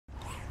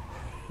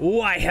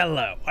Why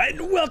hello,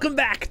 and welcome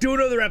back to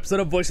another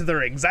episode of Voice of the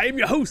Rings. I am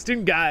your host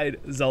and guide,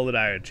 Zollin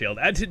Ironshield,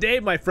 and today,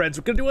 my friends,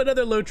 we're going to do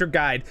another LOTRO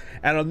guide,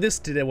 and on this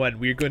today one,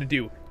 we're going to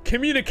do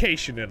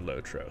communication in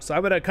LOTRO. So I'm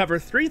going to cover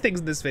 3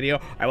 things in this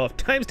video. I will have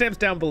timestamps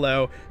down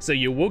below, so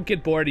you won't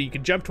get bored and you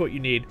can jump to what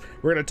you need.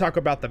 We're going to talk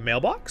about the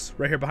mailbox,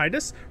 right here behind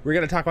us. We're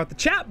going to talk about the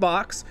chat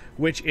box,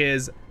 which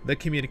is the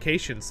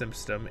communication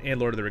system in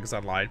Lord of the Rings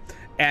Online,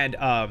 and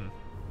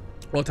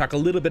we'll talk a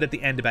little bit at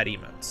the end about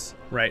emotes,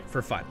 right?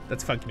 For fun.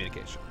 That's fun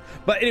communication.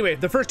 But anyway,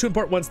 the first 2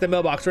 important ones, the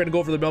mailbox. We're gonna go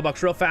over the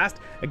mailbox real fast.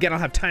 Again, I'll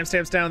have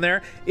timestamps down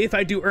there. If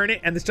I do earn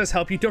it, and this does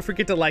help you, don't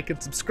forget to like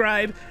and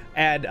subscribe.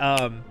 And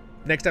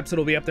next episode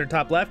will be up there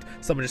top left.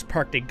 Someone just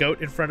parked a goat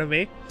in front of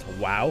me.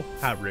 Wow,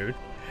 how rude.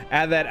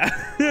 And then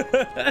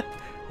a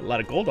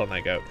lot of gold on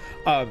that goat.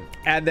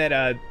 And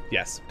then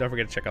yes, don't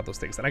forget to check out those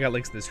things. And I got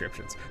links in the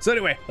descriptions. So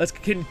anyway, let's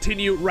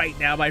continue right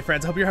now, my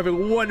friends. Hope you're having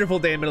a wonderful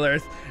day in Middle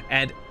Earth,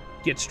 and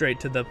get straight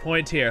to the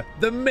point here.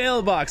 The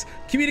mailbox.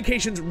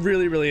 Communication's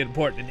really, really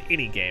important in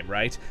any game,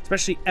 right?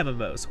 Especially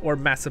MMOs or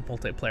massive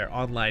multiplayer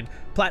online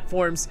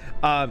platforms.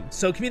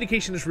 So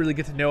communication is really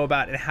good to know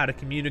about and how to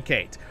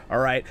communicate, all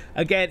right?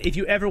 Again, if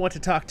you ever want to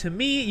talk to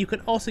me, you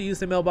can also use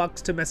the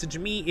mailbox to message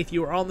me if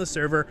you are on the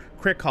server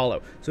Crick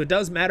Hollow. So it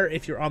does matter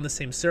if you're on the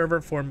same server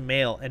for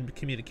mail and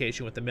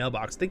communication with the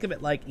mailbox. Think of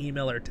it like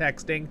email or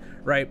texting,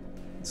 right?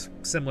 It's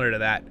similar to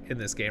that in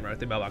this game, right, with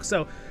the mailbox.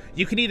 So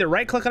you can either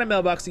right click on a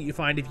mailbox that you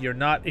find if you're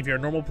a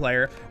normal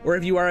player, or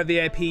if you are a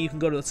VIP, you can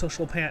go to the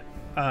social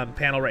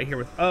panel right here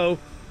with O,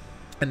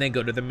 and then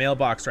go to the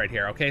mailbox right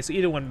here. Okay, so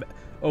either one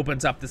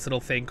opens up this little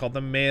thing called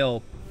the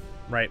mail,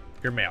 right,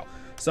 your mail.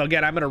 So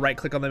again, I'm going to right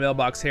click on the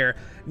mailbox here.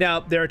 Now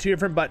there are 2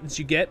 different buttons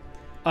you get.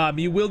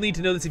 You will need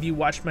to know this if you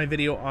watched my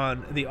video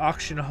on the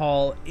auction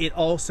hall. It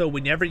also,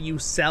 whenever you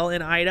sell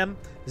an item,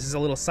 this is a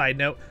little side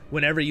note,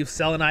 whenever you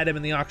sell an item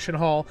in the auction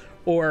hall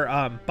or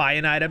buy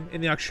an item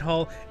in the auction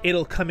hall,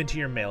 it'll come into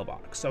your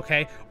mailbox,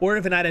 okay? Or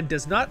if an item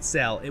does not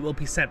sell, it will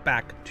be sent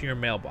back to your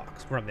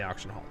mailbox from the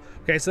auction hall.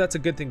 Okay, so that's a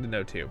good thing to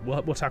know too.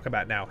 We'll talk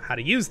about now how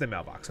to use the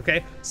mailbox,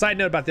 okay? Side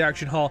note about the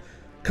auction hall,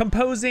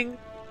 composing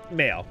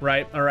mail,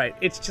 right? All right,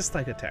 it's just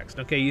like a text,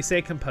 okay? You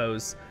say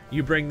compose,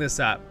 you bring this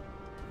up.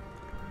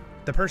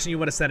 The person you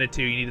want to send it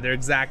to, you need their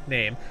exact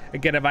name.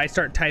 Again, if I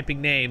start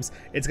typing names,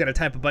 it's going to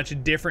type a bunch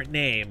of different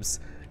names.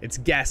 It's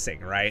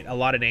guessing, right? A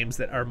lot of names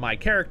that are my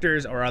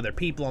characters or other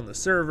people on the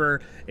server.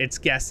 It's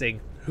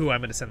guessing who I'm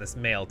going to send this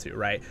mail to,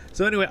 right?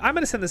 So anyway, I'm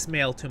going to send this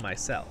mail to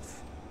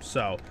myself.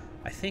 So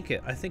I think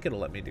it'll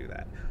let me do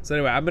that. So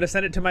anyway, I'm going to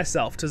send it to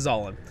myself, to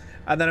Zollin.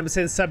 And then I'm going to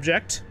say the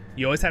subject.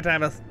 You always have to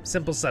have a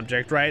simple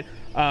subject, right?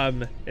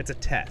 It's a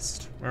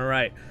test, all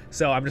right?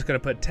 So I'm just going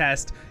to put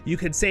test. You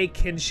could say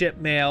kinship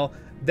mail.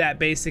 That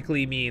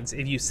basically means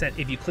if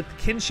you click the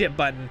kinship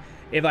button,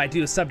 if I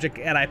do a subject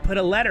and I put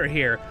a letter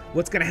here,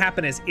 what's going to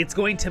happen is it's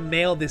going to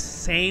mail this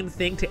same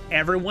thing to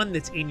everyone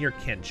that's in your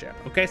kinship.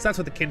 Okay, so that's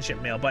what the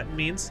kinship mail button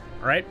means.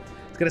 All right,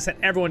 it's going to send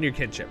everyone your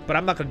kinship, but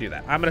I'm not going to do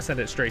that. I'm going to send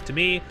it straight to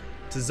me,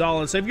 to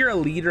Zollin. So if you're a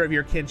leader of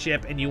your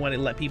kinship and you want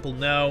to let people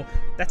know,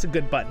 that's a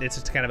good button. It's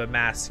just kind of a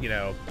mass, you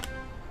know,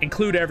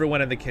 include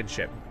everyone in the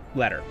kinship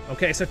letter.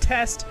 Okay, so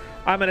test.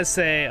 I'm going to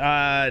say,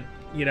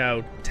 you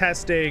know,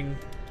 testing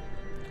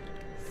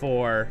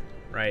for,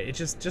 right, it's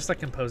just like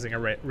composing a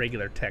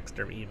regular text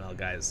or email,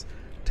 guys.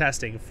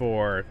 Testing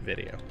for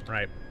video,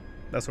 right?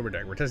 That's what we're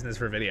doing. We're testing this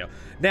for video.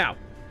 Now,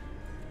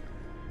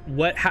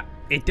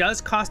 it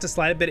does cost a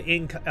slight bit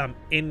of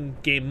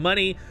in-game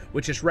money,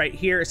 which is right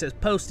here. It says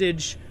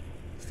postage,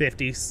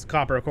 50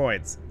 copper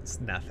coins. It's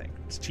nothing.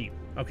 It's cheap,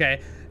 okay?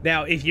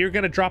 Now, if you're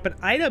gonna drop an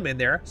item in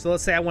there, so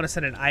let's say I want to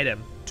send an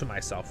item to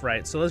myself,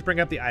 right? So let's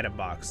bring up the item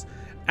box,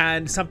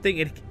 and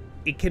something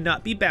it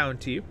cannot be bound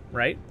to you,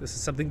 right? This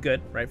is something good,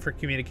 right, for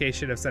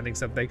communication of sending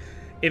something.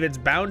 If it's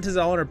bound to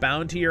Zollin or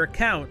bound to your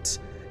account,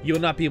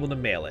 you'll not be able to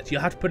mail it. You'll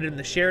have to put it in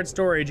the shared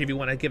storage if you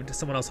want to give it to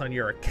someone else on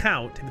your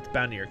account, if it's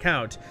bound to your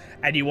account,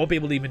 and you won't be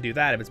able to even do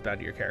that if it's bound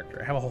to your character.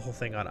 I have a whole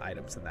thing on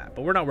items and that,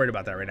 but we're not worried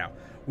about that right now.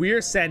 We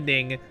are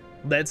sending,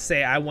 let's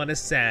say I want to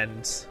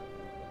send,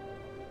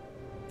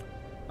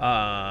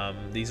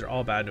 these are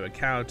all bound to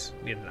account.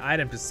 Need an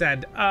item to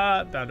send,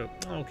 bound to,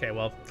 okay,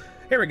 well,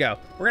 here we go.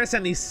 We're gonna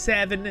send these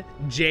 7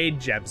 jade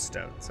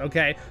gemstones,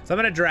 okay? So I'm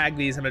gonna drag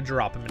these, I'm gonna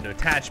drop them into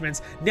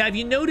attachments. Now, if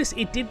you notice,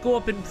 it did go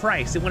up in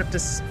price. It went up to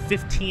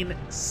 15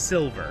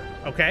 silver,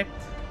 okay?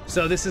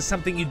 So this is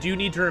something you do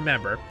need to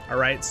remember, all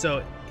right?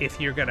 So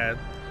if you're gonna,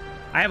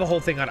 I have a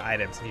whole thing on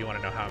items if you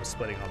wanna know how I'm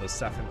splitting all this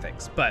stuff and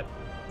things, but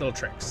little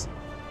tricks.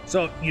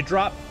 So you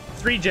drop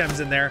 3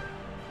 gems in there,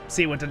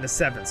 see, it went into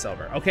 7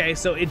 silver, okay?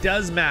 So it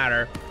does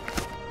matter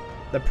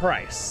the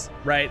price,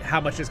 right? How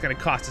much it's going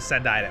to cost to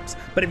send items.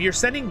 But if you're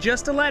sending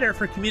just a letter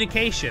for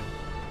communication,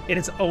 it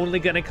is only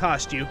going to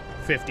cost you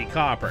 50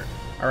 copper.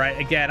 All right,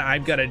 again,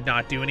 I'm going to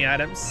not do any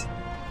items.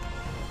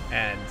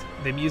 And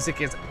the music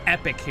is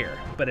epic here,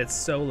 but it's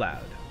so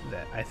loud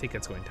that I think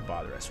it's going to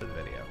bother us for the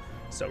video.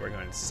 So we're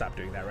going to stop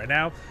doing that right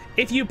now.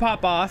 If you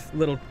pop off,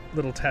 little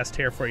test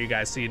here for you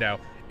guys so you know,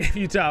 if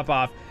you top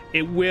off,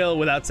 it will,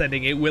 without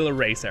sending, it will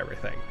erase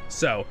everything.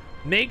 So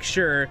make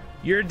sure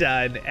you're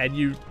done and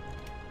you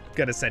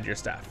gonna send your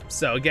stuff.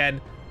 So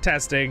again,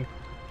 testing,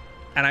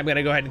 and I'm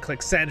gonna go ahead and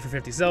click send for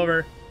 50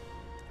 silver.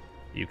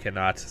 You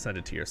cannot send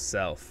it to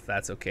yourself.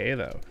 That's okay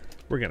though.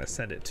 We're gonna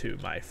send it to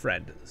my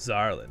friend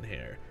Zollin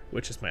here,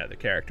 which is my other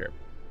character.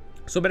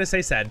 So I'm gonna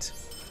say send.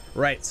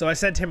 Right, so I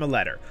sent him a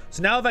letter.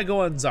 So now if I go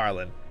on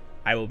Zollin,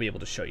 I will be able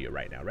to show you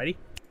right now. Ready?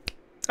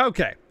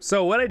 Okay,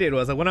 so what I did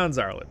was I went on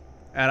Zollin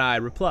and I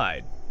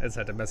replied and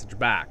sent a message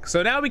back.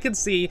 So now we can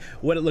see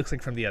what it looks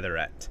like from the other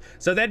end.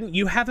 So then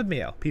you have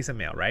a piece of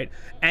mail, right?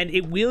 And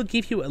it will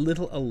give you a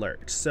little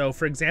alert. So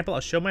for example,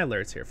 I'll show my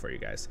alerts here for you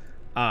guys.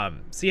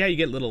 See how you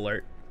get a little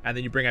alert? And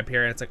then you bring up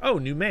here and it's like, oh,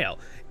 new mail.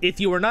 If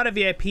you are not a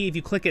VIP, if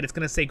you click it, it's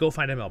gonna say go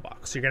find a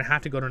mailbox. So you're gonna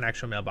have to go to an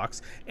actual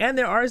mailbox. And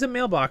there is a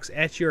mailbox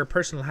at your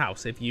personal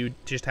house. If you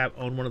just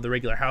own one of the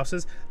regular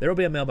houses, there will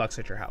be a mailbox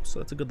at your house. So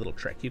that's a good little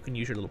trick. You can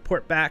use your little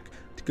port back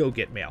to go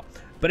get mail.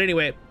 But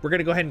anyway, we're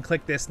gonna go ahead and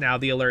click this now,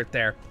 the alert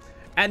there.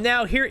 And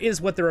now here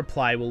is what the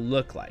reply will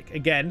look like.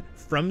 Again,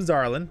 from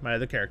Zollin, my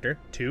other character,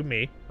 to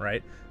me,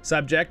 right?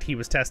 Subject, he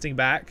was testing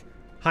back.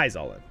 Hi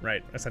Zollin,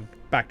 right? I sent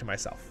back to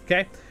myself,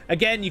 okay?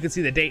 Again, you can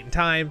see the date and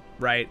time,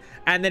 right?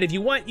 And then if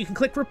you want, you can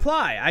click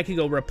reply. I can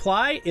go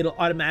reply, it'll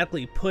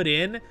automatically put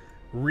in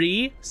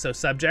so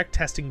subject,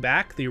 testing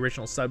back, the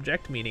original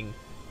subject, meaning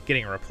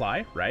getting a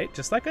reply, right?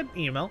 Just like an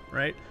email,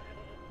 right?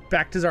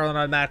 Back to Zollin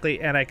automatically,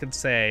 and I could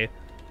say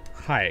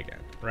hi again,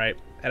 right?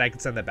 And I can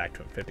send that back to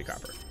him, 50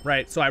 copper,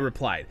 right? So I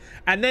replied.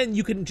 And then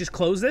you can just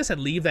close this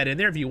and leave that in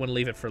there if you want to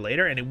leave it for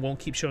later, and it won't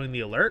keep showing the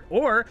alert,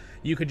 or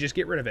you could just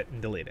get rid of it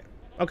and delete it,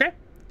 okay?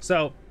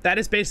 So that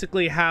is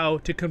basically how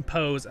to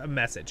compose a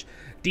message.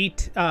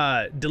 Delete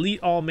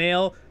all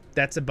mail,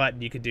 that's a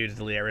button you can do to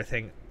delete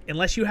everything.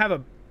 Unless you have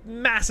a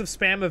massive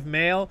spam of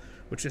mail,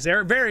 which is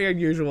very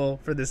unusual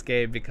for this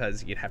game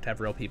because you'd have to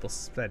have real people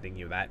sending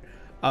you that.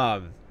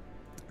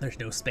 There's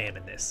no spam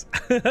in this.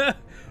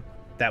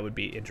 That would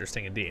be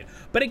interesting indeed.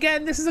 But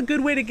again, this is a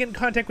good way to get in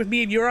contact with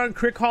me. If you're on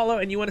Crick Hollow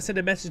and you want to send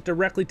a message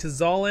directly to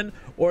Zollin,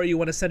 or you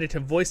want to send it to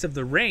Voice of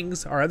the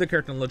Rings, our other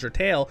character in LOTRO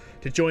Tale,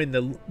 to join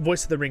the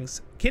Voice of the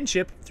Rings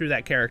kinship through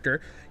that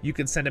character, you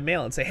can send a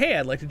mail and say, hey,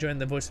 I'd like to join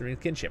the Voice of the Rings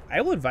kinship.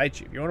 I will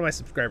invite you. You're one of my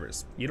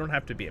subscribers. You don't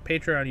have to be a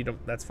Patreon.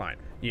 That's fine.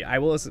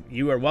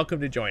 You are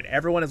welcome to join.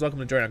 Everyone is welcome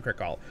to join on Crick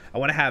Hollow. I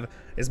want to have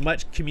as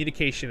much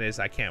communication as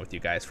I can with you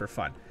guys for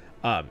fun.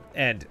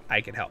 And I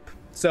can help.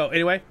 So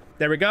anyway,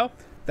 there we go.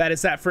 That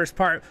is that first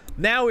part.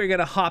 Now we're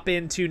gonna hop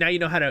into, now you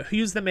know how to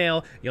use the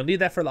mail. You'll need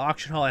that for the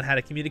auction hall and how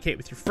to communicate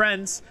with your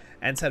friends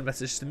and send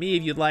messages to me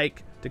if you'd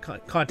like to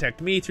contact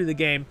me through the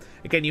game.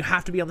 Again, you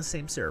have to be on the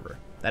same server.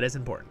 That is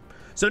important.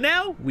 So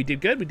now we did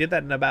good. We did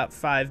that in about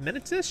 5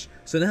 minutes-ish.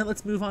 So now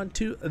let's move on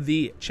to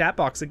the chat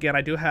box. Again,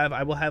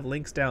 I will have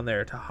links down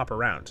there to hop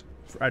around,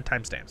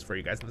 timestamps for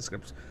you guys in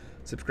the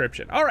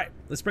subscription. All right,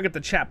 let's bring up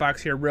the chat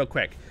box here real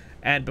quick.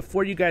 And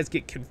before you guys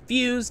get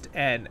confused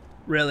and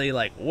really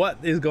like what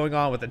is going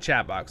on with the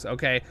chat box,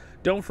 okay,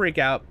 don't freak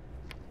out.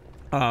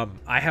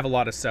 I have a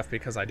lot of stuff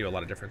because I do a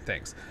lot of different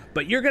things,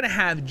 but you're gonna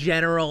have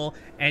general,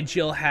 and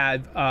you'll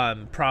have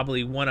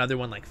probably one other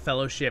one like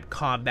fellowship,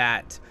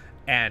 combat,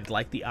 and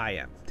like the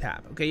IM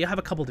tab. Okay, you'll have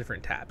a couple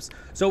different tabs.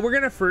 So we're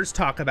gonna first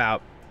talk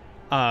about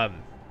I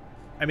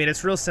mean,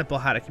 it's real simple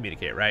how to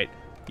communicate, right?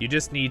 You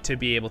just need to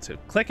be able to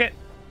click it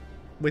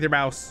with your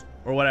mouse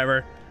or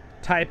whatever,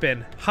 type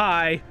in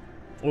hi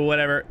or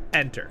whatever,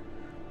 enter.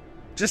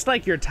 Just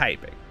like you're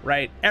typing,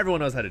 right?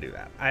 Everyone knows how to do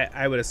that,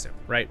 I would assume,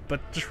 right?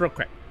 But just real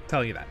quick,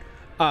 telling you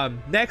that.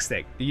 Next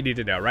thing you need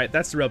to know, right?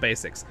 That's the real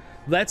basics.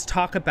 Let's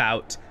talk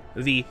about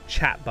the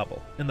chat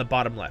bubble in the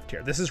bottom left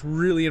here. This is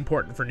really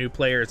important for new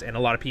players and a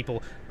lot of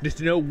people just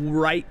to know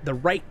the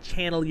right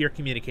channel you're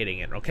communicating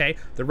in, okay?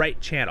 The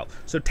right channel.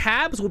 So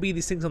tabs will be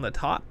these things on the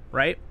top,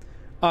 right?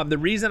 The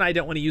reason I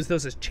don't want to use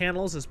those as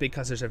channels is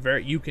because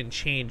you can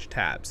change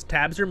tabs.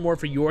 Tabs are more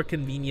for your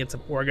convenience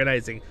of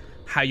organizing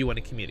how you want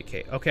to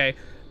communicate, okay?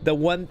 The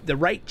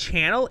right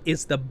channel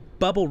is the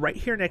bubble right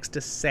here next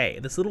to say,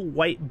 this little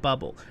white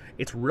bubble.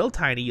 It's real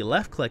tiny. You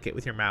left click it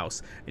with your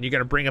mouse and you're going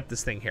to bring up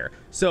this thing here.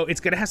 So it's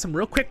going to have some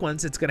real quick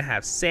ones. It's going to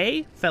have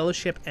say,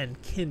 fellowship, and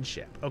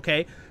kinship,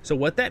 okay? So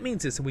what that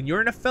means is when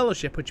you're in a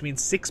fellowship, which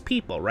means 6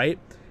 people, right?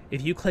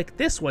 If you click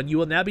this one, you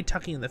will now be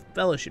talking in the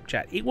fellowship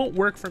chat. It won't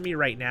work for me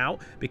right now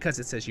because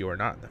it says you are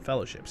not in the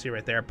fellowship. See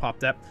right there, it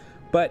popped up.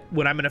 But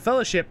when I'm in a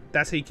fellowship,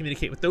 that's how you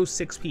communicate with those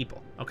 6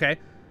 people, okay?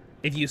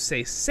 If you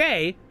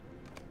say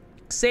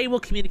will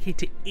communicate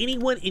to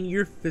anyone in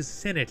your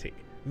vicinity,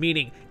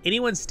 meaning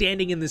anyone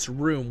standing in this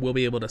room will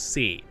be able to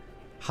see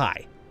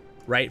hi,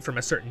 right, from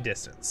a certain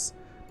distance.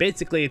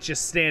 Basically, it's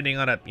just standing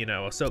on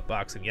a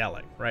soapbox and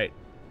yelling, right?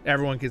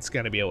 Everyone is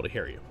going to be able to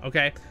hear you,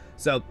 okay?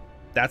 So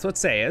that's what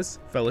say is.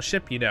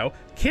 Fellowship,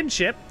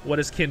 Kinship, what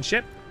is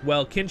kinship?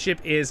 Well, kinship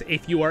is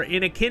if you are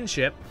in a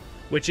kinship,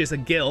 which is a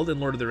guild in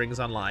Lord of the Rings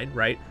Online,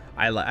 right?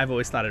 I've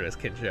always thought of it as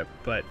kinship,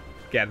 but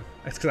again,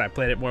 it's because I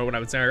played it more when I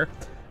was younger.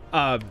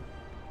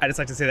 I just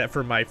like to say that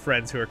for my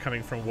friends who are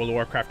coming from World of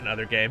Warcraft and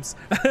other games.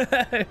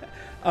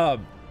 But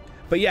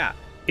yeah,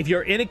 if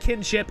you're in a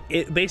kinship,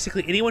 it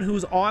basically anyone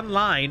who's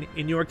online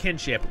in your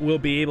kinship will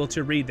be able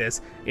to read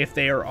this if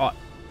they are,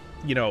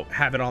 you know,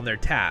 have it on their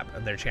tab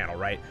on their channel,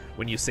 right?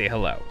 When you say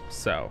hello.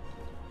 So,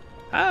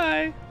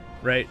 hi,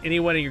 right?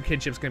 Anyone in your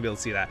kinship's gonna be able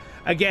to see that.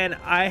 Again,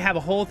 I have a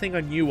whole thing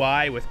on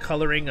UI with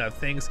coloring of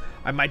things.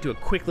 I might do a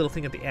quick little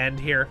thing at the end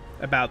here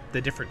about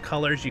the different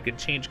colors. You can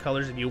change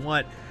colors if you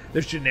want.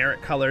 There's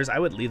generic colors. I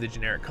would leave the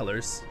generic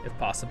colors if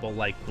possible,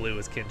 like blue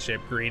is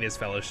kinship, green is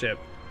fellowship.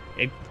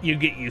 You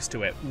get used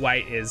to it.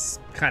 White is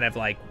kind of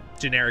like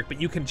generic,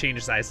 but you can change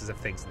the sizes of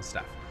things and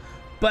stuff.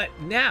 But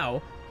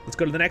now, let's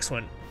go to the next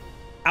one.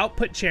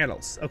 Output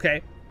channels,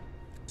 okay?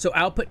 So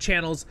output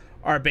channels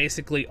are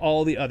basically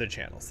all the other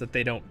channels that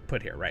they don't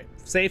put here, right?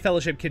 Say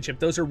fellowship, kinship,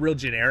 those are real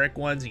generic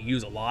ones you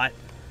use a lot.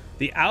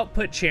 The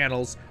output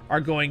channels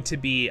are going to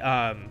be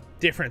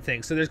different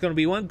things. So there's going to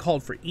be one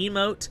called for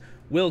emote.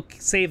 We'll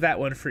save that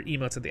one for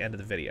emotes at the end of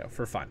the video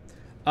for fun.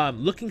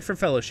 Looking for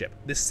fellowship.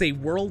 This is a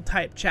world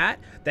type chat.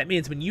 That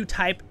means when you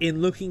type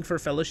in looking for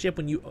fellowship,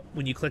 when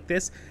you click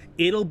this,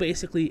 it'll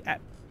basically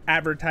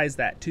advertise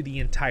that to the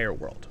entire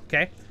world,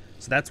 okay?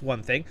 So that's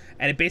one thing.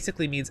 And it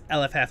basically means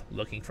LFF,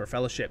 looking for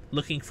fellowship,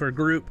 looking for a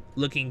group,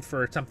 looking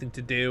for something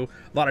to do.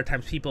 A lot of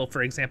times people,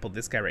 for example,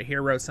 this guy right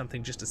here wrote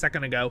something just a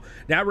second ago.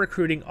 Now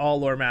recruiting all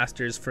lore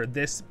masters for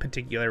this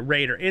particular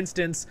raid or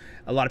instance.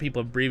 A lot of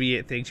people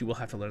abbreviate things. You will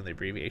have to learn the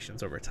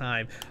abbreviations over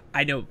time.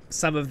 I know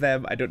some of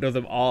them. I don't know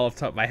them all off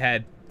the top of my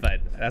head,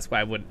 but that's why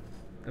I'm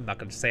not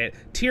going to say it.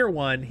 Tier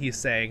 1, he's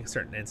saying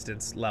certain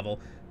instance level,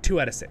 2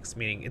 out of 6,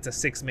 meaning it's a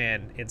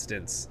 6-man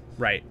instance,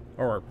 right?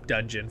 Or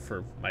dungeon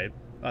for my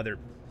other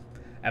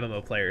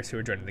MMO players who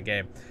are joining the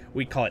game.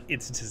 We call it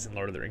instances in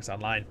Lord of the Rings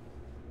Online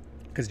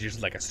because it's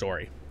just like a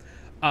story.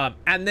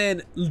 And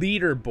then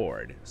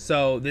leaderboard.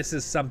 So this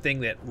is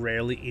something that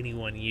rarely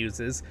anyone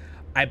uses.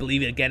 I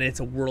believe, again, it's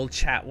a world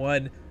chat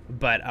one,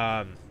 but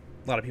a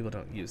lot of people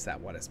don't use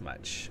that one as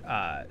much.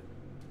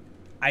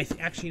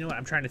 Actually, you know what?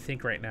 I'm trying to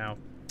think right now.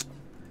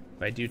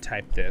 If I do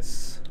type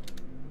this,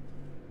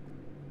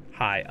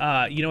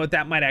 hi. You know what?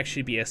 That might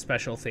actually be a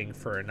special thing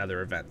for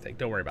another event thing.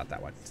 Don't worry about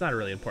that one. It's not a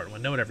really important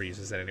one. No one ever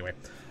uses it anyway.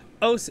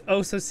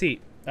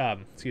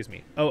 Excuse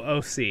me.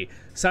 OOC.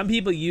 Some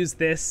people use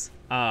this.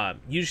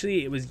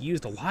 Usually it was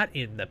used a lot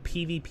in the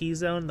PvP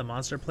zone, the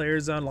monster player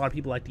zone. A lot of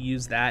people like to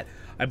use that.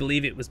 I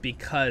believe it was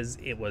because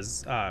it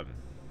was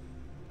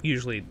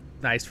usually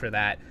nice for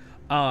that.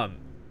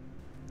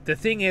 The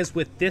thing is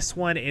with this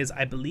one is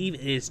I believe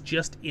it is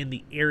just in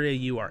the area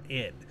you are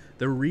in,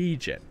 the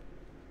region.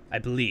 I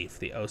believe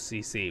the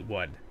OCC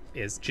one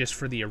is just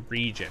for the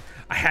region.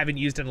 I haven't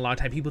used it in a long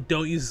time. People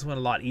don't use this one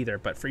a lot either,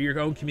 but for your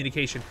own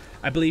communication,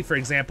 I believe, for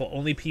example,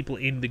 only people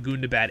in the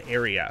Gundabad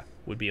area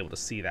would be able to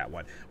see that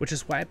one, which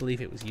is why I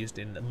believe it was used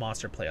in the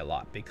Monster Play a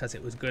lot, because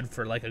it was good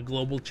for like a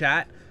global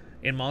chat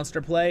in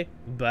Monster Play,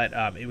 but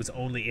it was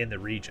only in the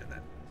region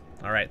then.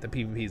 All right, the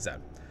PvP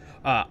zone.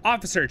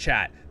 Officer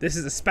chat. This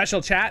is a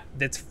special chat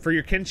that's for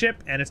your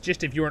kinship, and it's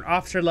just if you're an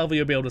officer level,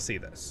 you'll be able to see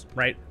this,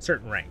 right?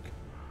 Certain rank.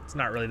 It's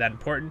not really that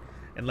important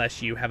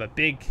unless you have a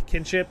big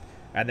kinship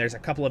and there's a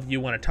couple of you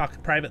want to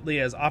talk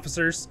privately as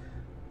officers.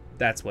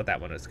 That's what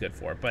that one is good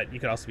for, but you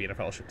could also be in a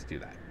fellowship to do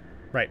that,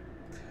 right?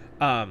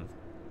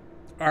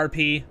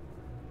 RP,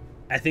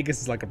 I think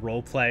this is like a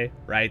role play,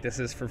 right? This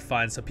is for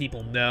fun, so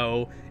people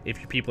know if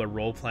your people are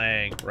role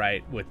playing,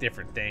 right, with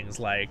different things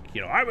like, you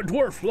know, I'm a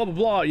dwarf, blah blah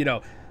blah, you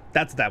know,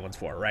 that's what that one's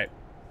for, right?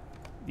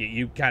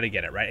 You kind of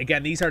get it, right?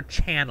 Again, these are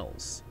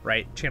channels,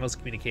 right? Channels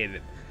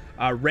communicated.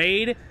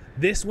 Raid,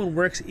 this one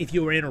works if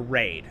you are in a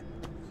raid.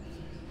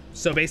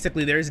 So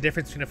basically there is a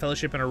difference between a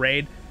fellowship and a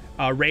raid.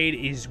 Raid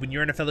is when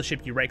you're in a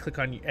fellowship, you right click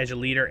on as a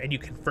leader and you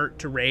convert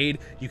to raid.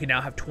 You can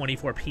now have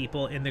 24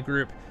 people in the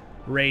group.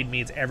 Raid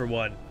means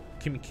everyone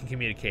can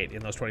communicate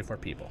in those 24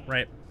 people,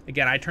 right?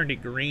 Again, I turned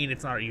it green.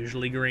 It's not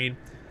usually green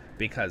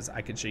because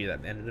I can show you that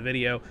at the end of the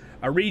video.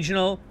 A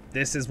regional,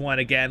 this is one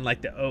again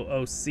like the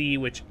OOC,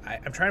 which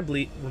I'm trying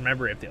to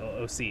remember if the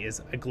OOC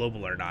is a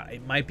global or not.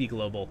 It might be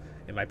global,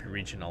 it might be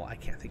regional. I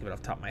can't think of it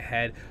off the top of my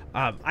head.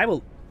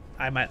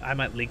 I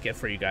might link it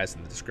for you guys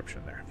in the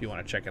description there if you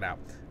want to check it out.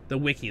 The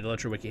wiki, the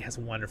LOTRO wiki, has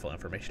wonderful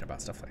information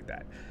about stuff like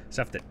that.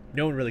 Stuff that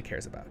no one really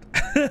cares about.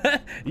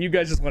 You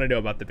guys just want to know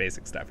about the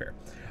basic stuff here.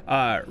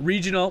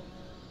 Regional.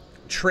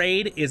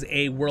 Trade is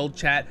a world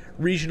chat.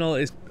 Regional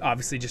is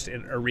obviously just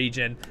in a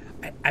region.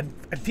 I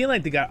feel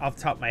like they got off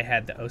the top of my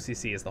head the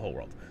OCC is the whole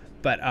world.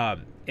 But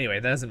anyway,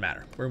 that doesn't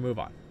matter. We'll move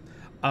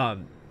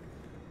on.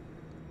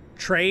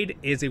 Trade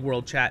is a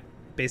world chat.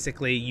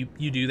 Basically,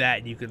 you do that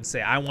and you can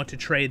say, I want to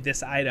trade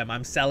this item.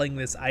 I'm selling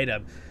this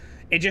item.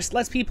 It just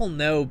lets people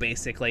know,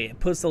 basically.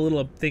 It puts a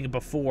little thing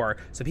before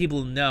so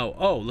people know,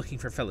 oh, looking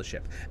for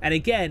fellowship. And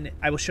again,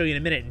 I will show you in a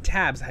minute in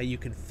tabs how you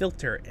can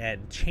filter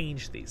and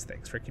change these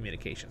things for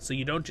communication. So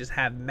you don't just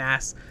have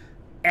mass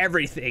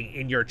everything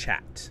in your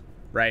chat,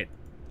 right?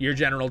 Your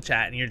general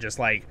chat, and you're just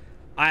like,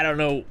 I don't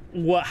know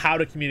how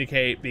to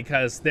communicate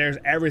because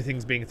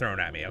everything's being thrown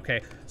at me,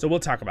 okay? So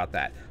we'll talk about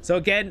that. So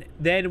again,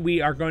 then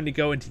we are going to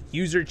go into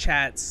user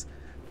chats.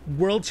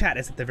 World chat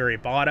is at the very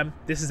bottom.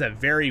 This is a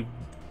very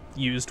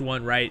used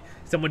one, right?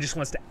 Someone just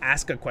wants to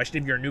ask a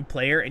question. If you're a new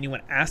player and you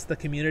want to ask the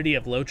community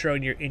of LOTRO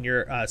in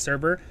your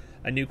server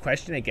a new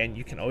question, again,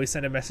 you can always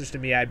send a message to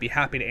me. I'd be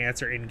happy to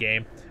answer in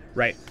game,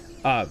 right?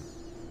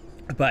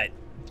 But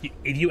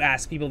if you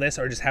ask people this,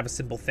 or just have a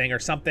simple thing or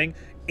something,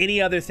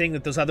 any other thing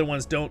that those other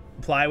ones don't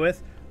apply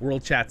with,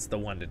 World Chat's the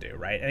one to do,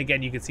 right? And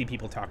again, you can see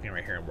people talking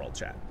right here in World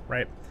Chat,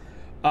 right?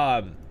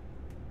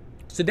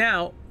 So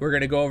now we're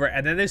going to go over,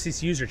 and then there's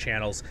these user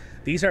channels.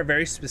 These are a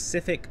very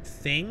specific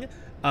thing.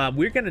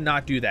 We're going to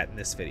not do that in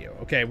this video,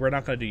 okay? We're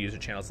not going to do user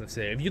channels in this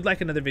video. If you'd like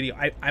another video,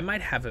 I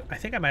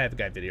think I might have a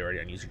guide video already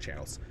on user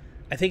channels.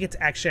 I think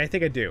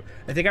I do.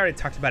 I think I already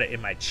talked about it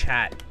in my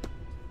chat.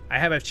 I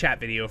have a chat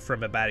video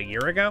from about a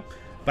year ago,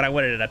 but I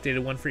wanted an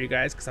updated one for you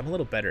guys because I'm a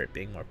little better at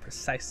being more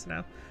precise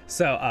now.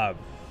 So,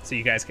 so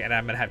you guys can,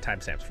 I'm going to have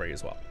timestamps for you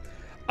as well.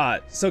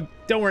 So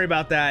don't worry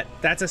about that.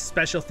 That's a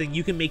special thing.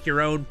 You can make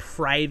your own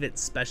private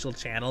special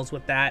channels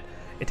with that.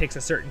 It takes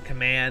a certain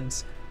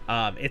command.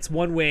 It's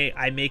one way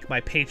I make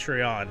my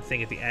Patreon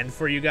thing at the end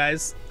for you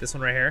guys. This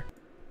one right here.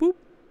 Boop.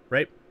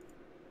 Right?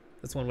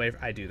 That's one way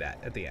I do that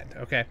at the end.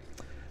 Okay.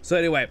 So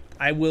anyway,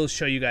 I will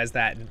show you guys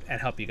that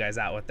and help you guys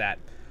out with that.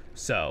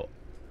 So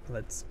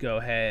let's go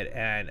ahead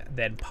and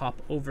then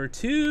pop over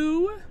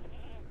to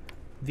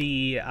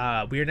the,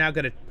 we are now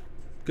going to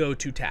go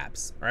to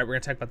tabs. All right. We're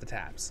going to talk about the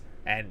tabs.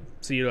 And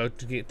so you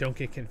don't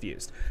get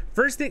confused.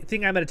 First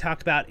thing I'm going to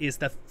talk about is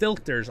the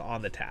filters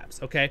on the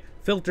tabs. Okay,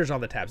 filters on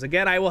the tabs.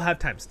 Again, I will have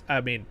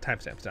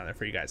timestamps down there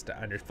for you guys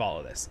to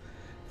follow this.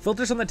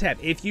 Filters on the tab.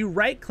 If you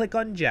right-click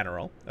on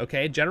General,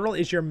 okay, General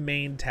is your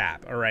main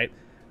tab. All right,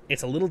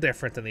 it's a little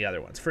different than the other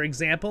ones. For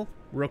example,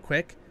 real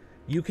quick,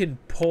 you can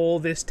pull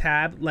this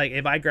tab. Like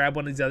if I grab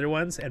one of these other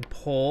ones and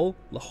pull,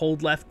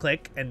 hold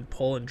left-click and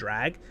pull and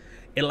drag,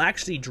 it'll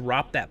actually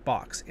drop that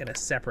box in a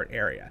separate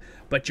area.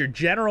 But your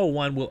general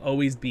one will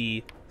always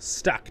be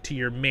stuck to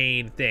your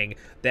main thing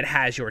that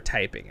has your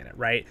typing in it,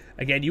 right?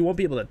 Again, you won't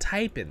be able to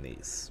type in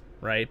these,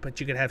 right? But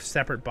you can have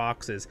separate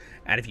boxes.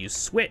 And if you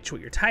switch what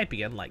you're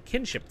typing in, like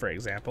kinship, for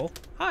example,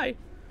 hi,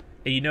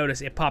 and you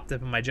notice it popped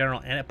up in my general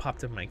and it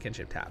popped up in my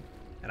kinship tab.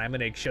 And I'm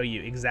going to show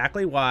you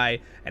exactly why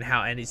and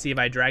how. And you see if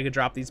I drag and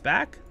drop these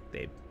back,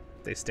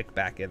 they stick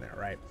back in there,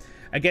 right?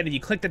 Again, if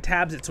you click the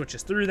tabs, it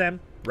switches through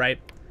them, right?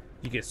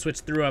 You can switch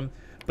through them.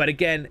 But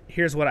again,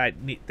 here's what I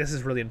need. This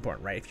is really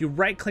important, right? If you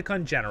right click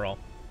on general,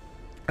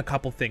 a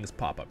couple things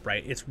pop up,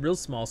 right? It's real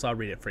small, so I'll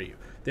read it for you.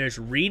 There's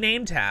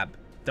rename tab.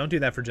 Don't do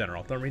that for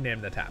general. Don't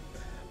rename the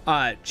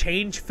tab.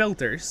 Change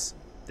filters.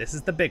 This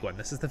is the big one.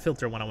 This is the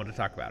filter one I want to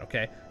talk about,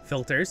 okay?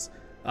 Filters.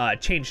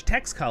 Change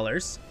text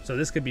colors. So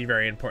this could be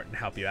very important to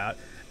help you out.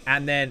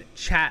 And then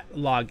chat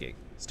logging.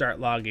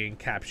 Start logging,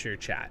 capture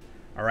chat.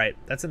 All right,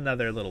 that's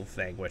another little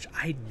thing, which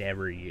I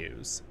never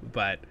use,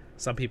 but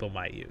some people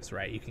might use,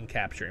 right? You can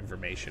capture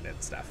information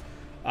and stuff.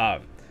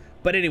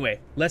 But anyway,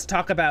 let's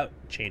talk about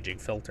changing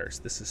filters.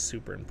 This is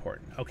super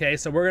important. Okay,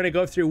 so we're gonna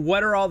go through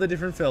what are all the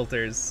different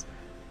filters,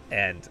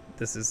 and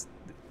this is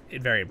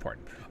very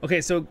important.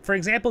 Okay, so for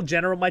example,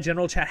 my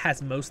general chat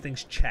has most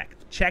things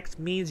checked. Checked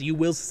means you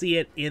will see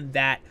it in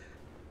that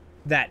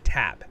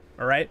tab.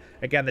 All right.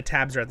 Again, the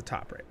tabs are at the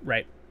top,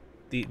 right?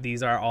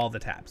 These are all the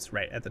tabs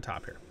right at the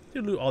top here.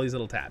 All these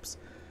little tabs.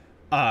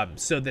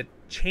 So the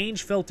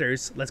change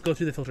filters, let's go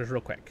through the filters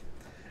real quick.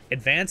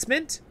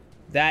 Advancement,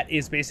 that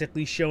is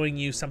basically showing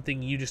you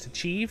something you just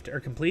achieved or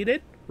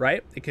completed,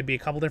 right? It could be a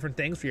couple different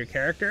things for your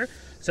character.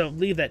 So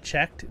leave that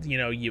checked, you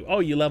know,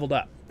 you leveled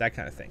up, that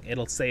kind of thing.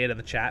 It'll say it in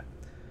the chat.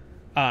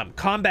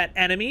 Combat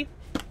enemy,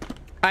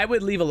 I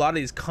would leave a lot of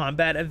these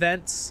combat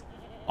events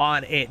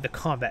on the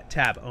combat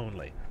tab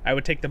only. I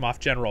would take them off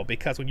general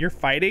because when you're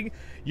fighting,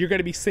 you're going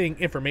to be seeing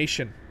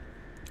information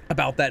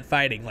about that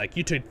fighting, like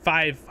you took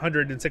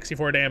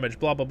 564 damage,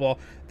 blah blah blah.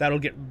 That'll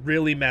get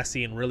really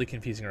messy and really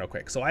confusing real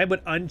quick. So I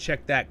would uncheck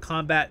that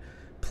combat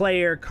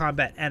player,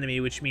 combat enemy,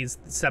 which means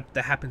stuff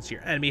that happens to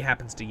your enemy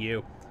happens to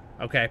you.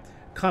 Okay,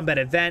 combat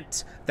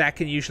event, that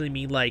can usually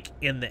mean like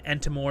in the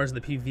Entomors in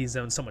the PvP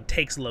zone, someone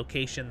takes a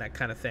location, that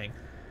kind of thing.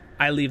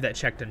 I leave that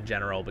checked in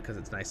general because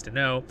it's nice to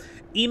know.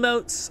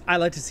 Emotes, I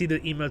like to see the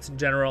emotes in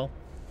general.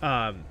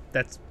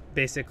 That's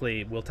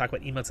basically, we'll talk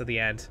about emotes at the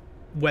end,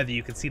 whether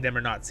you can see them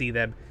or not see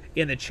them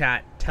in the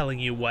chat, telling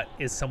you what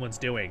is someone's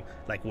doing,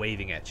 like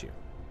waving at you,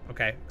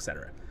 okay,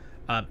 etc.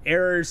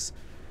 Errors,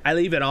 I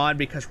leave it on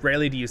because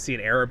rarely do you see an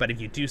error, but if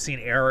you do see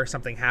an error,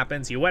 something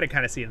happens, you want to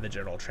kind of see it in the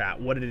general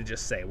chat. What did it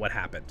just say? What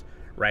happened,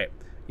 right?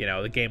 You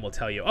know, the game will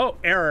tell you, oh,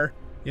 error,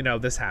 you know,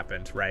 this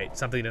happened, right?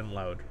 Something didn't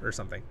load or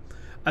something.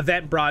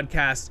 Event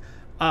broadcast.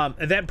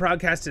 Event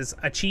broadcast is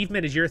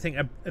achievement is your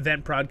thing.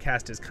 Event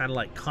broadcast is kind of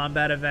like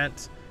combat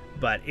event,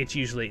 but it's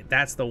usually,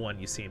 that's the one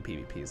you see in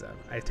PvP zone.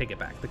 I take it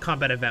back. The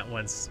combat event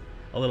one's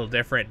a little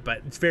different,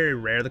 but it's very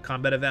rare, the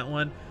combat event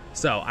one.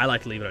 So I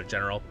like to leave it on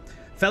general.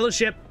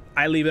 Fellowship,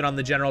 I leave it on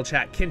the general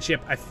chat.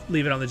 Kinship, I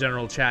leave it on the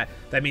general chat.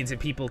 That means if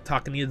people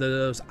talk in either of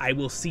those, I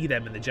will see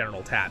them in the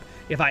general tab.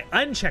 If I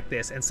uncheck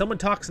this and someone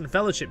talks in the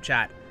fellowship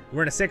chat,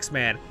 we're in a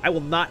 6-man, I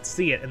will not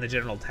see it in the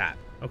general tab,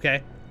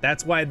 okay?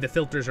 That's why the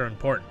filters are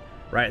important.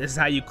 right? This is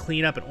how you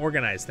clean up and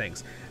organize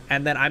things.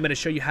 And then I'm going to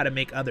show you how to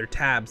make other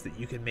tabs that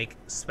you can make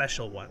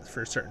special ones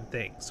for certain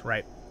things,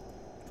 right?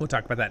 We'll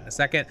talk about that in a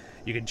second.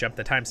 You can jump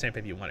the timestamp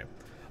if you want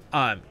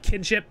to.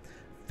 Kinship,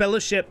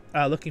 fellowship,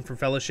 looking for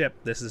fellowship.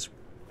 This is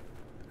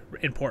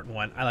important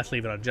one. I like to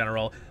leave it on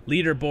general.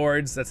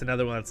 Leaderboards, that's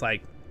another one that's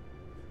like,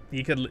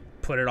 you could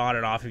put it on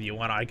and off if you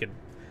want.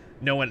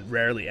 No one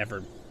rarely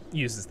ever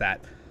uses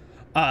that.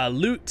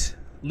 Loot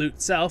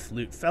self,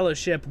 loot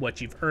fellowship, what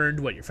you've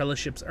earned, what your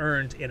fellowship's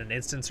earned in an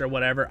instance or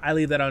whatever. I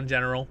leave that on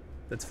general.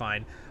 That's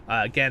fine.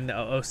 Again, the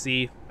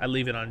OC, I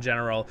leave it on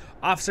general.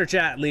 Officer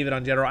chat, leave it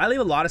on general. I leave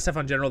a lot of stuff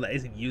on general that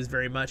isn't used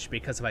very much,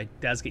 because if it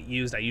does get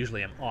used, I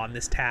usually am on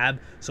this tab,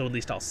 so at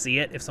least I'll see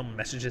it if someone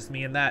messages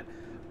me in that.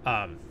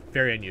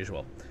 Very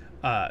unusual.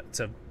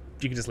 So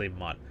you can just leave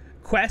them on.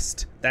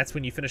 Quest, that's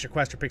when you finish a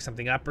quest or pick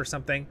something up or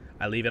something.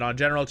 I leave it on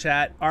general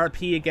chat.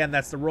 RP, again,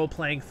 that's the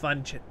role-playing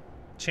fun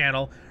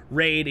channel.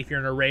 Raid, if you're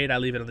in a raid, I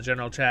leave it on the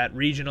general chat.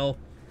 Regional,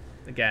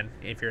 again,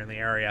 if you're in the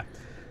area.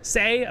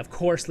 Say, of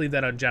course, leave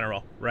that on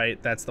general,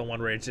 right? That's the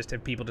one where it's just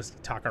if people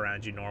just talk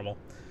around you normal.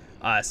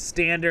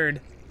 Standard,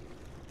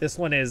 this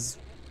one is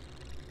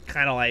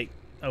kind of like,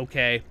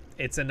 okay,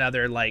 it's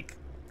another, like,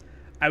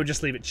 I would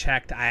just leave it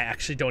checked. I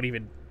actually don't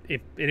even,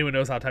 if anyone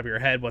knows off the top of your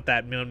head what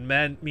that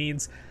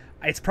means,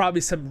 it's probably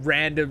some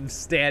random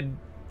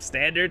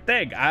standard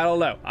thing. I don't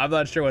know. I'm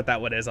not sure what that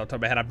one is off the top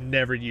of my head. I've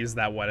never used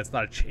that one.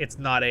 It's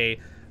not a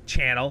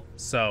channel,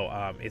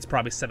 so it's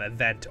probably some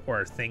event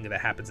or thing that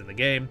happens in the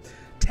game.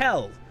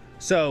 Tell.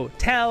 So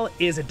tell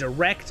is a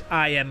direct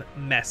IM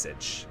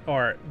message,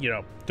 or, you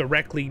know,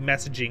 directly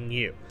messaging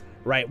you,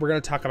 right? We're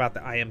going to talk about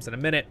the IMs in a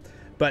minute,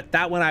 but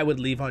that one I would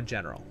leave on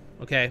general.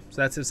 Okay,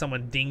 so that's if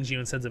someone dings you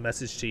and sends a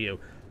message to you,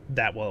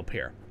 that will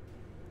appear.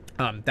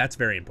 That's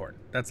very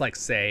important. That's like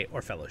say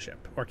or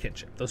fellowship or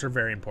kinship. Those are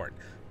very important.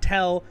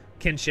 Tell,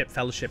 kinship,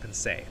 fellowship, and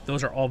say.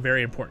 Those are all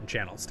very important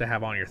channels to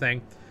have on your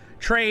thing.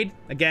 Trade,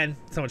 again,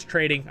 someone's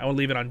trading. I will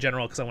leave it on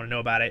general because I want to know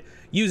about it.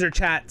 User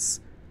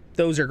chats,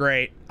 those are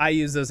great. I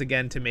use those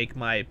again to make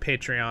my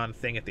Patreon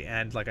thing at the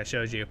end, like I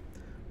showed you.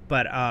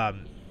 But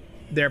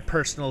they're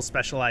personal,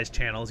 specialized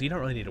channels. You don't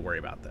really need to worry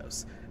about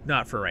those.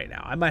 Not for right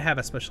now. I might have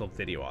a special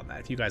video on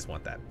that if you guys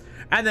want that.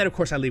 And then, of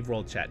course, I leave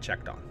world chat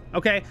checked on.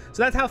 Okay,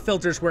 so that's how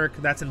filters work.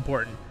 That's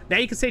important. Now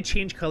you can say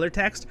change color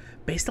text.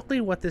 Basically,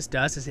 what this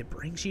does is it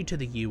brings you to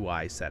the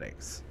UI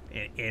settings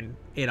in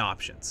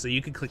options. So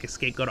you can click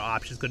escape, go to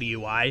options, go to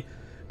UI,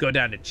 go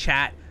down to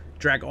chat,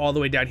 drag all the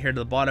way down here to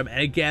the bottom. And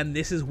again,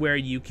 this is where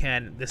you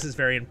can, this is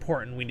very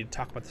important. We need to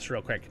talk about this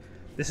real quick.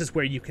 This is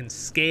where you can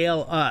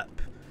scale up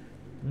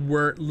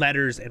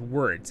letters and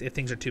words if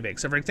things are too big.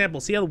 So for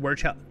example, see how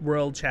the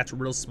world chat's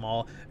real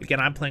small. Again,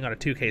 I'm playing on a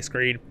 2K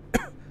screen,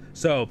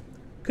 so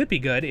could be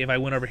good if I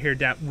went over here,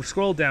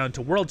 scroll down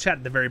to world chat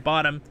at the very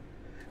bottom,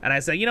 and I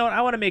say, you know what,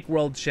 I want to make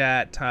world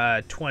chat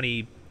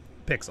 20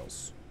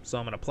 pixels. So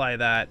I'm going to apply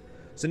that.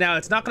 So now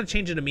it's not going to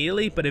change it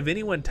immediately, but if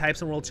anyone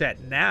types in world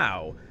chat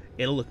now,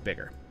 it'll look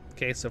bigger.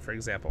 Okay, so for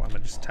example, I'm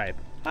going to just type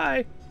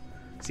hi.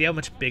 See how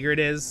much bigger it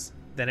is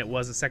than it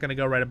was a second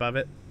ago right above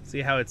it?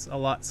 See how it's a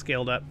lot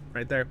scaled up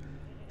right there?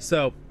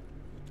 So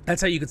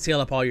that's how you can scale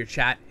up all your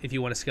chat if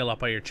you want to scale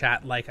up all your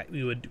chat like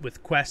we would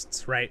with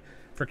quests, right?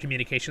 For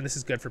communication, this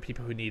is good for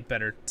people who need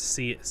better to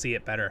see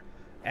it better.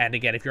 And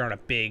again, if you're on a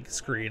big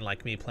screen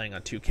like me playing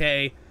on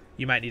 2K,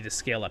 you might need to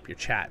scale up your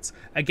chats.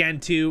 Again,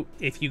 too,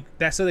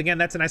 so again,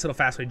 that's a nice little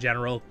fast way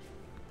general,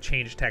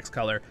 change text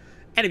color.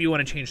 And if you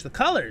want to change the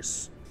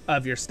colors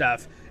of your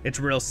stuff, it's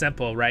real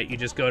simple, right? You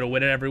just go to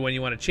whatever one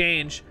you want to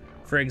change.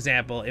 For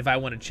example, if I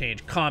want to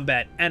change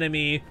combat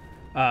enemy,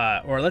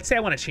 or let's say I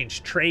want to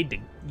change trade to,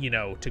 you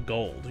know, to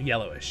gold,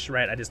 yellowish,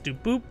 right? I just do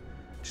boop,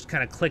 just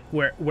kind of click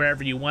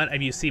wherever you want.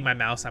 If you see my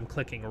mouse, I'm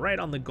clicking right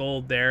on the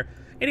gold there,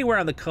 anywhere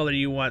on the color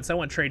you want. So I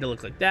want trade to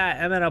look like that,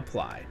 and then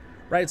apply,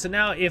 right? So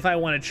now if I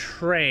want to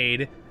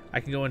trade, I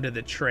can go into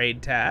the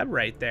trade tab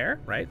right there,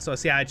 right? So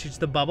see how I change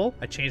the bubble?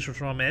 I changed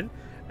which one I'm in,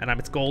 and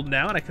it's gold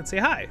now, and I can say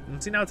hi.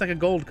 And see, now it's like a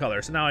gold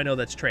color, so now I know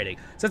that's trading.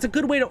 So that's a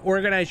good way to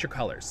organize your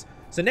colors.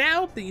 So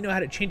now that you know how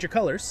to change your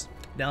colors,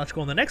 now let's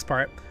go on the next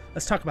part.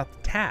 Let's talk about the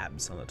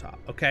tabs on the top,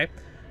 okay?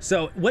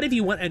 So what if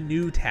you want a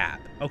new tab,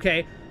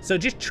 okay? So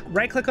just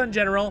right-click on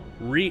General.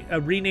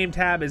 A rename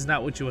tab is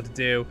not what you want to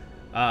do.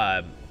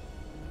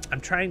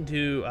 I'm trying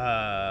to,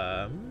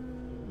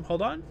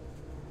 hold on.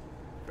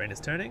 Brain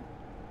is turning.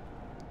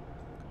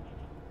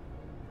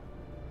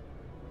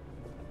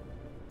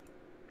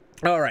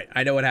 All right,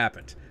 I know what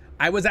happened.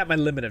 I was at my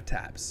limit of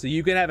tabs. So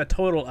you can have a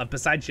total of,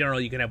 besides general,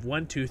 you can have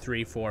 1, 2,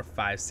 3, 4,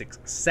 5, 6,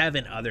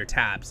 7 other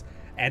tabs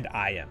and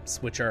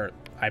IMs, which are,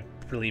 I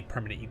believe,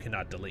 permanent. You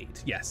cannot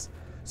delete. Yes.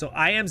 So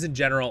IMs in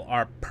general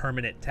are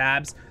permanent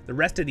tabs. The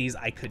rest of these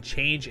I could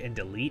change and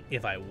delete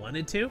if I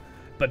wanted to.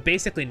 But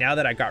basically, now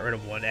that I got rid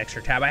of one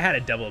extra tab, I had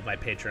a double of my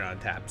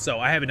Patreon tab. So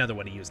I have another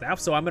one to use now.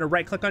 So I'm going to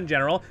right click on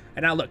general.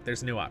 And now look,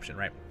 there's a new option,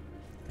 right?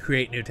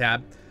 Create new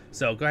tab.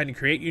 So go ahead and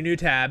create your new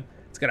tab.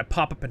 It's going to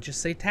pop up and just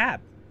say tab.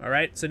 All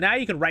right, so now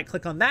you can right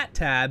click on that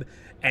tab,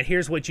 and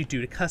here's what you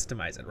do to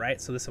customize it, right?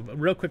 So this is a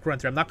real quick run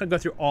through. I'm not gonna go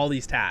through all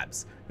these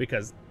tabs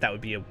because that would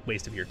be a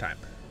waste of your time.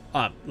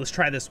 Let's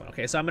try this one.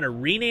 Okay, so I'm gonna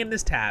rename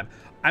this tab.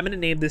 I'm gonna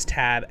name this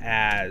tab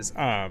as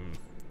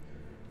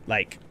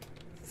like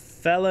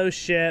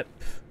fellowship,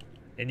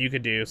 and you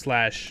could do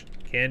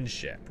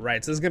 /kinship,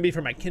 right? So this is gonna be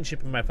for my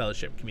kinship and my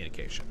fellowship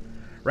communication,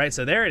 right?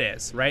 So there it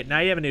is, right? Now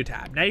you have a new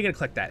tab. Now you're gonna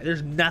click that.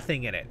 There's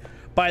nothing in it.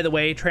 By the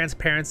way,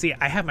 transparency,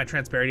 I have my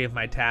transparency of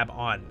my tab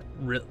on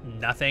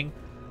nothing.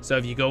 So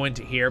if you go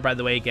into here, by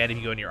the way, again, if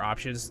you go into your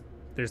options,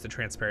 there's the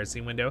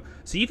transparency window.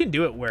 So you can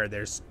do it where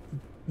there's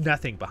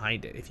nothing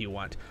behind it if you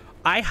want.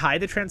 I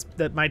hide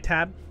my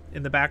tab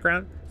in the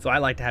background, so I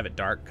like to have it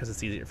dark because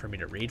it's easier for me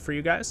to read for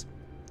you guys.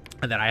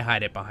 And then I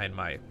hide it behind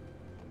my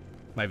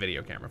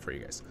video camera for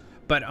you guys.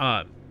 But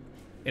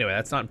anyway,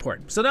 that's not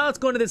important. So now let's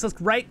go into this. Let's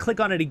right click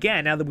on it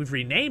again now that we've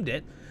renamed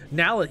it.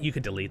 Now you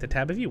can delete the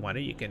tab if you want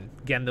to. You can,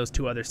 again, those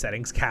two other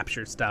settings,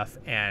 capture stuff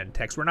and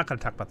text. We're not going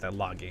to talk about that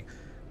logging.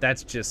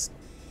 That's just,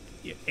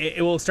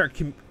 it will start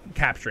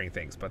capturing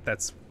things, but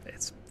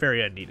it's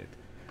very unneeded.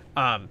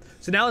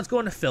 So now let's go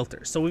into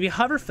filters. So when you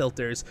hover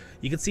filters,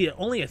 you can see that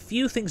only a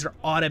few things are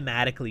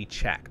automatically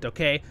checked,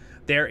 okay?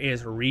 There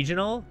is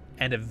regional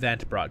and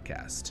event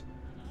broadcast.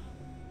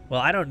 Well,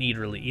 I don't need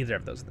really either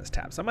of those in this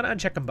tab, so I'm gonna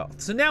uncheck them both.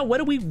 So now what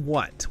do we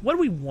want? What do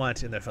we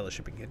want in the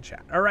fellowship and kin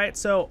chat? All right,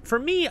 so for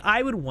me,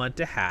 I would want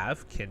to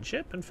have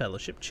kinship and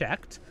fellowship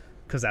checked,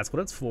 because that's what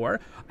it's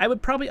for. I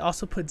would probably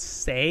also put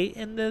say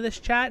into this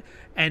chat,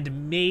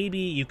 and maybe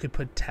you could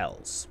put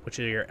tells, which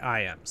are your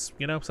IMs,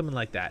 you know, something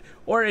like that.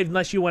 Or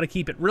unless you want to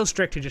keep it real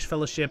strict to just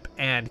fellowship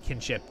and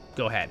kinship,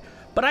 go ahead.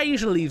 But I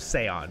usually leave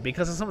say on,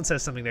 because if someone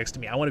says something next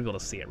to me, I want to be able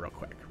to see it real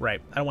quick, right?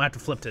 I don't want to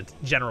have to flip to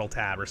general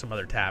tab or some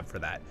other tab for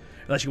that.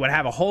 Unless you want to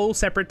have a whole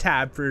separate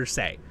tab for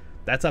say.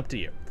 That's up to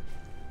you.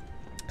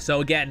 So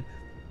again,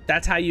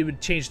 that's how you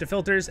would change the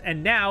filters.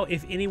 And now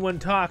if anyone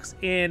talks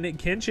in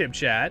kinship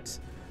chat,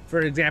 for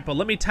example,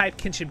 let me type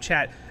kinship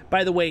chat.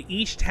 By the way,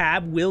 each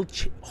tab will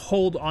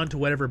hold on to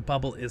whatever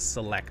bubble is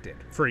selected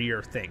for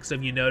your thing. So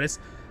if you notice,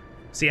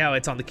 see how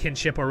it's on the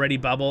kinship already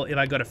bubble? If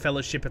I go to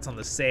fellowship, it's on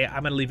the say.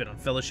 I'm gonna leave it on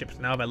fellowship.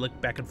 Now if I look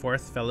back and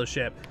forth,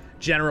 fellowship,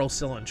 general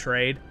still on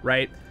trade,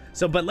 right?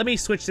 So, but let me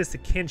switch this to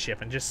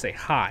kinship and just say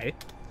hi.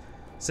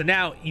 So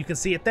now you can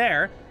see it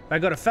there. If I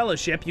go to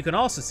fellowship, you can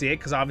also see it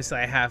because obviously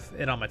I have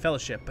it on my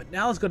fellowship. But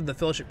now let's go to the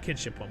fellowship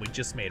kinship one we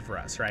just made for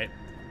us, right?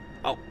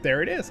 Oh,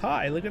 there it is.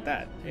 Hi, look at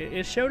that.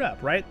 It showed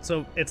up, right?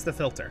 So it's the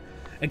filter.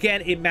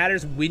 Again, it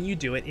matters when you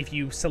do it. If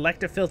you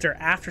select a filter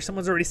after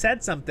someone's already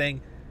said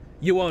something,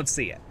 you won't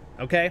see it,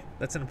 okay?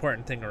 That's an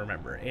important thing to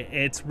remember.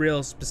 It's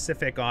real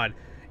specific on,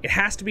 it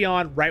has to be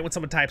on right when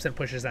someone types and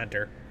pushes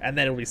enter, and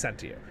then it'll be sent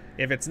to you.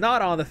 If it's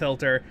not on the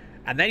filter,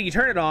 and then you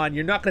turn it on,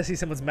 you're not gonna see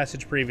someone's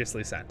message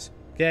previously sent,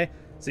 okay?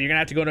 So you're gonna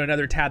have to go to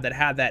another tab that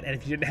had that, and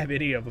if you didn't have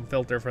any of them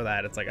filter for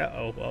that, it's like,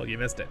 uh-oh, well, you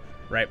missed it,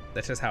 right?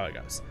 That's just how it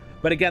goes.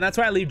 But again, that's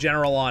why I leave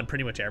general on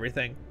pretty much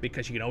everything,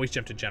 because you can always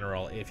jump to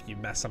general if you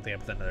mess something up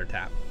with another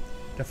tab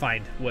to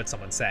find what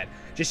someone said.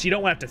 Just you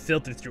don't have to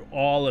filter through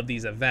all of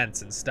these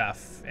events and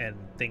stuff and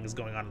things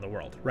going on in the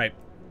world, right?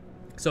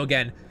 So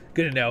again,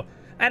 good to know.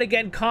 And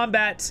again,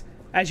 combat,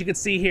 as you can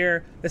see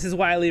here, this is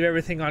why I leave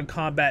everything on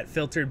combat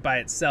filtered by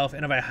itself.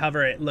 And if I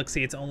hover it, look,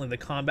 see, it's only the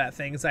combat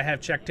things I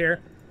have checked here.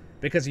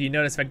 Because you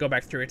notice if I go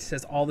back through, it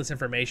says all this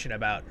information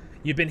about,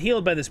 you've been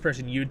healed by this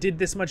person, you did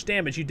this much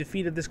damage, you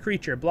defeated this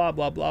creature, blah,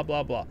 blah, blah,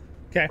 blah, blah.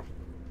 Okay?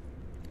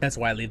 That's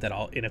why I leave that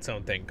all in its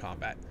own thing,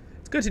 combat.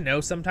 It's good to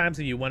know sometimes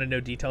if you want to know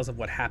details of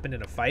what happened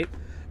in a fight,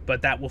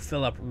 but that will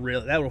fill up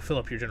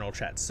your general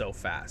chat so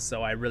fast.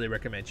 So I really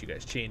recommend you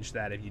guys change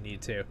that if you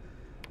need to.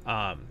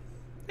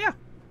 Yeah.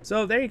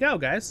 So there you go,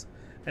 guys.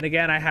 And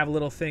again, I have a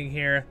little thing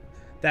here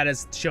that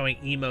is showing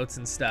emotes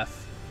and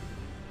stuff.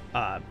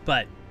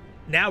 But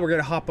now we're going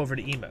to hop over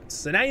to emotes.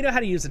 So now you know how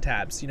to use the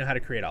tabs. You know how to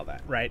create all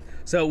that, right?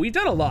 So we've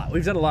done a lot.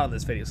 We've done a lot in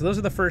this video. So those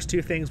are the first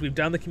two things. We've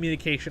done the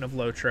communication of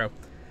LOTRO.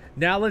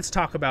 Now let's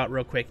talk about,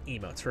 real quick,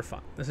 emotes for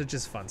fun. This is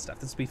just fun stuff.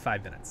 This will be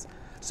 5 minutes.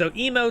 So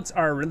emotes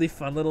are a really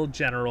fun little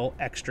general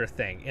extra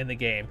thing in the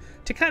game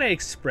to kind of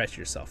express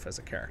yourself as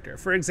a character.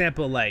 For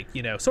example, like,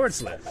 you know, sword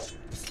salute.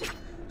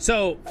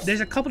 So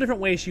there's a couple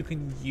different ways you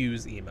can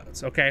use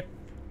emotes, okay?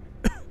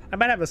 I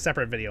might have a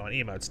separate video on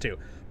emotes too,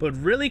 but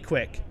really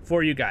quick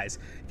for you guys,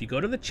 if you go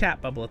to the chat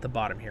bubble at the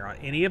bottom here on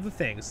any of the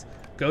things,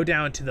 go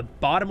down to the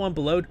bottom one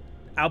below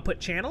output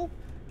channel.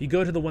 If you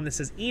go to the one that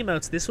says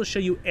emotes, this will show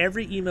you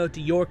every emote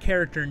your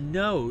character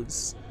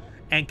knows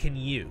and can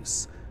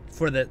use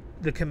for the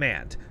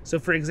command. So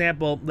for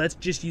example, let's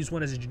just use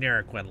one as a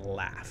generic one,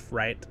 laugh,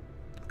 right?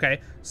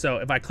 Okay, so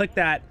if I click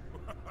that,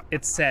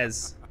 it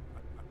says,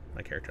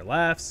 my character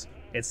laughs.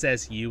 It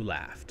says you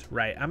laughed,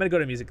 right? I'm gonna go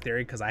to music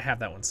theory because I have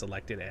that one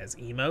selected as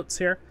emotes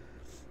here.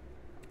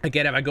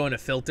 Again, if I go into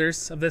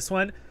filters of this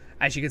one,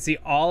 as you can see,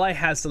 all I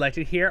have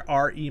selected here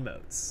are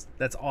emotes.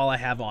 That's all I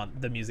have on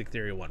the music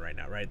theory one right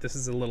now, right? This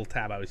is a little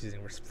tab I was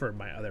using for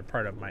my other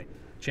part of my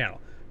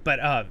channel. But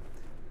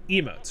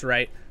emotes,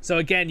 right? So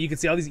again, you can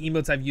see all these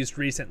emotes I've used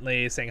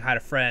recently, saying hi to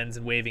friends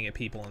and waving at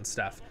people and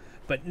stuff.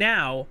 But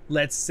now,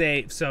 let's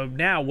say, so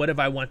now what if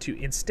I want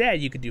to,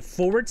 instead, you could do /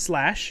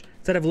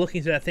 instead of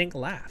looking through that thing,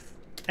 laugh,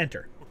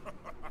 enter.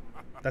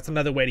 That's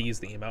another way to use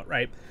the emote,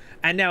 right?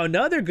 And now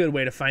another good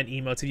way to find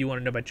emotes if you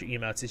want to know about your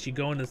emotes is you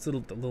go into this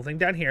little thing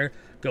down here,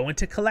 go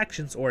into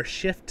collections or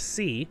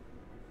Shift-C,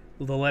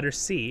 the letter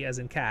C as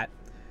in cat,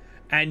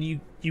 and you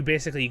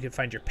basically, you can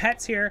find your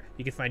pets here,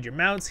 you can find your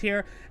mounts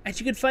here, and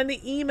you can find the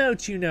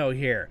emotes you know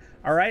here.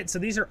 All right, so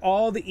these are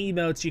all the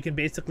emotes you can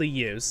basically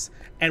use,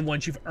 and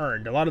ones you've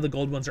earned. A lot of the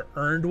gold ones are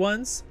earned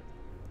ones,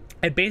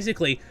 and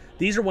basically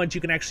these are ones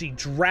you can actually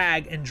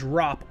drag and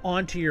drop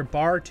onto your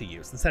bar to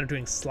use instead of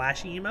doing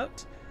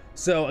 /emote.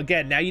 So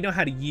again, now you know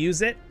how to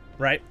use it,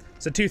 right?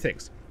 So three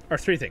things,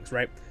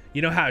 right?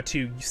 You know how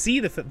to see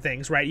the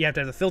things, right? You have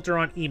to have the filter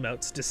on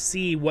emotes to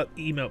see what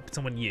emote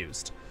someone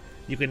used.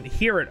 You can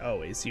hear it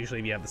always, usually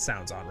if you have the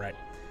sounds on, right?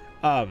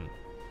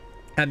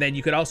 And then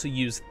you could also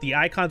use the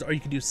icons, or you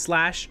can do /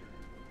 the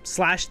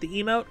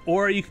emote,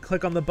 or you can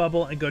click on the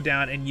bubble and go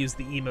down and use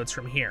the emotes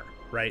from here,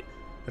 right?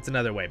 That's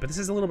another way, but this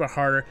is a little bit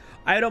harder.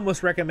 I'd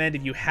almost recommend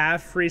if you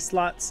have free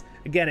slots,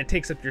 again, it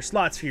takes up your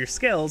slots for your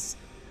skills,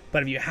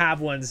 but if you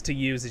have ones to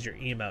use as your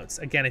emotes,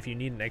 again, if you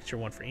need an extra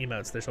one for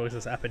emotes, there's always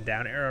this up and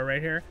down arrow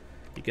right here.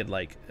 You could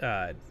like,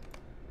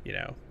 you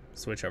know,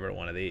 switch over to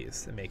one of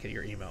these and make it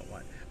your emote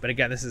one. But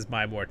again, this is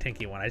my more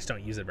tinky one. I just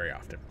don't use it very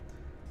often.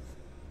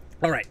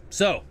 All right,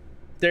 so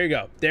there you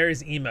go.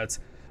 There's emotes.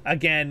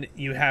 Again,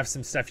 you have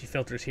some stuff you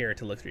filters here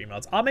to look through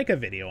emotes. I'll make a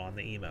video on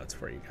the emotes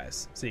for you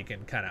guys so you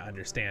can kind of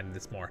understand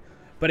this more.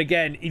 But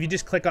again, if you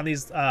just click on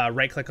these,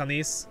 right click on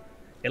these,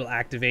 it'll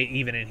activate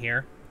even in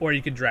here, or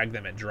you can drag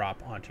them and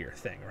drop onto your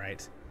thing,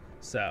 right?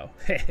 So,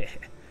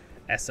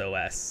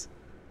 SOS.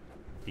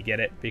 You get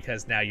it?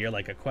 Because now you're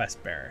like a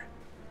quest bearer.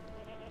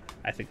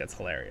 I think that's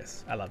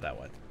hilarious. I love that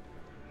one.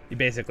 You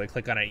basically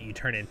click on it, you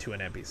turn into an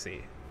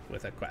NPC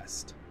with a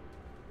quest.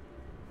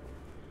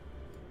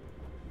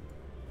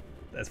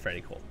 That's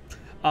pretty cool.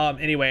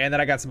 Anyway, and then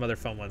I got some other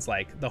fun ones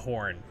like the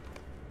horn,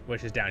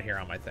 which is down here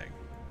on my thing,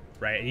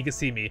 right? And you can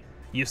see me.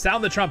 You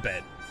sound the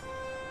trumpet.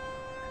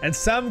 And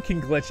some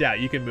can glitch out.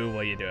 You can move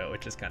while you do it,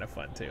 which is kind of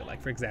fun too.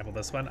 Like for example,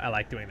 this one, I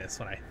like doing this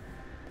when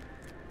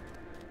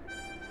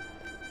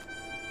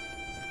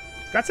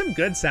It's got some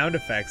good sound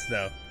effects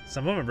though.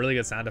 Some of them are really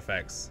good sound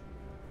effects.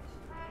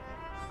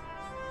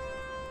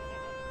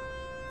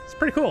 It's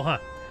pretty cool, huh?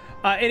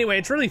 Anyway,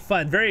 it's really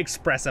fun, very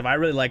expressive. I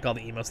really like all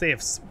the emotes. They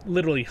have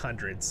literally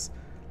hundreds.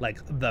 Like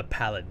the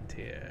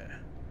Palantir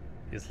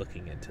is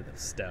looking into the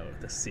stone,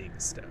 the seeing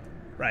stone,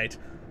 right?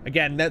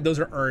 Again, those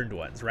are earned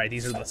ones, right?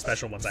 These are the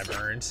special ones I've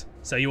earned.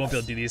 So you won't be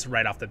able to do these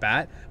right off the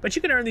bat, but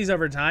you can earn these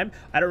over time.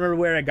 I don't remember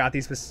where I got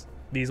these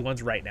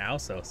ones right now,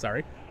 so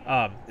sorry.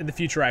 In the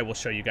future, I will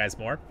show you guys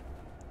more.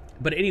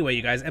 But anyway,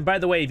 you guys, and by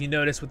the way, if you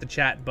notice with the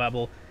chat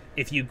bubble,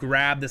 if you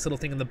grab this little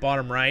thing in the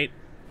bottom right,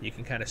 you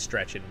can kind of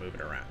stretch it and move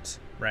it around,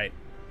 right?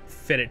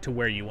 Fit it to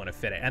where you want to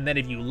fit it. And then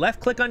if you left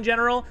click on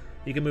general,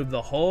 you can move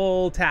the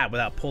whole tab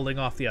without pulling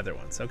off the other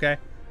ones, okay?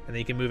 And then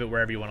you can move it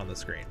wherever you want on the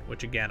screen,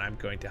 which again, I'm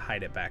going to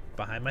hide it back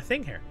behind my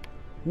thing here.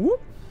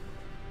 Whoop.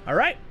 All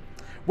right.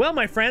 Well,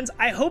 my friends,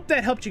 I hope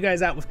that helped you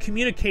guys out with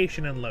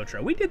communication in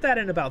LOTRO. We did that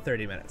in about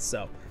 30 minutes,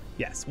 so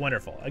yes,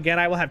 wonderful. Again,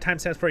 I will have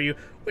timestamps for you,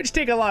 which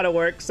take a lot of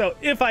work, so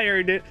if I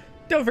earned it,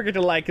 don't forget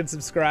to like and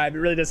subscribe. It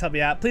really does help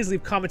me out. Please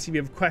leave comments if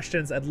you have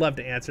questions. I'd love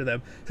to answer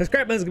them.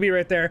 Subscribe button's gonna be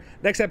right there.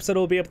 Next episode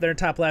will be up there in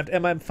top left,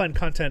 and my fun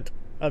content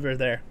over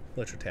there,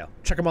 LOTRO Tale.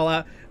 Check them all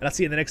out, and I'll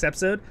see you in the next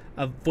episode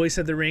of Voice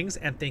of the Rings.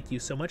 And thank you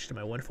so much to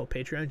my wonderful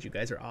Patreons. You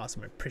guys are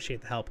awesome. I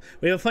appreciate the help.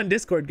 We have a fun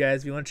Discord,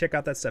 guys, if you want to check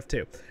out that stuff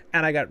too.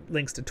 And I got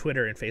links to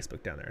Twitter and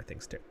Facebook down there and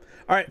things too.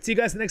 All right, see you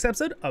guys in the next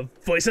episode of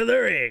Voice of the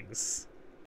Rings.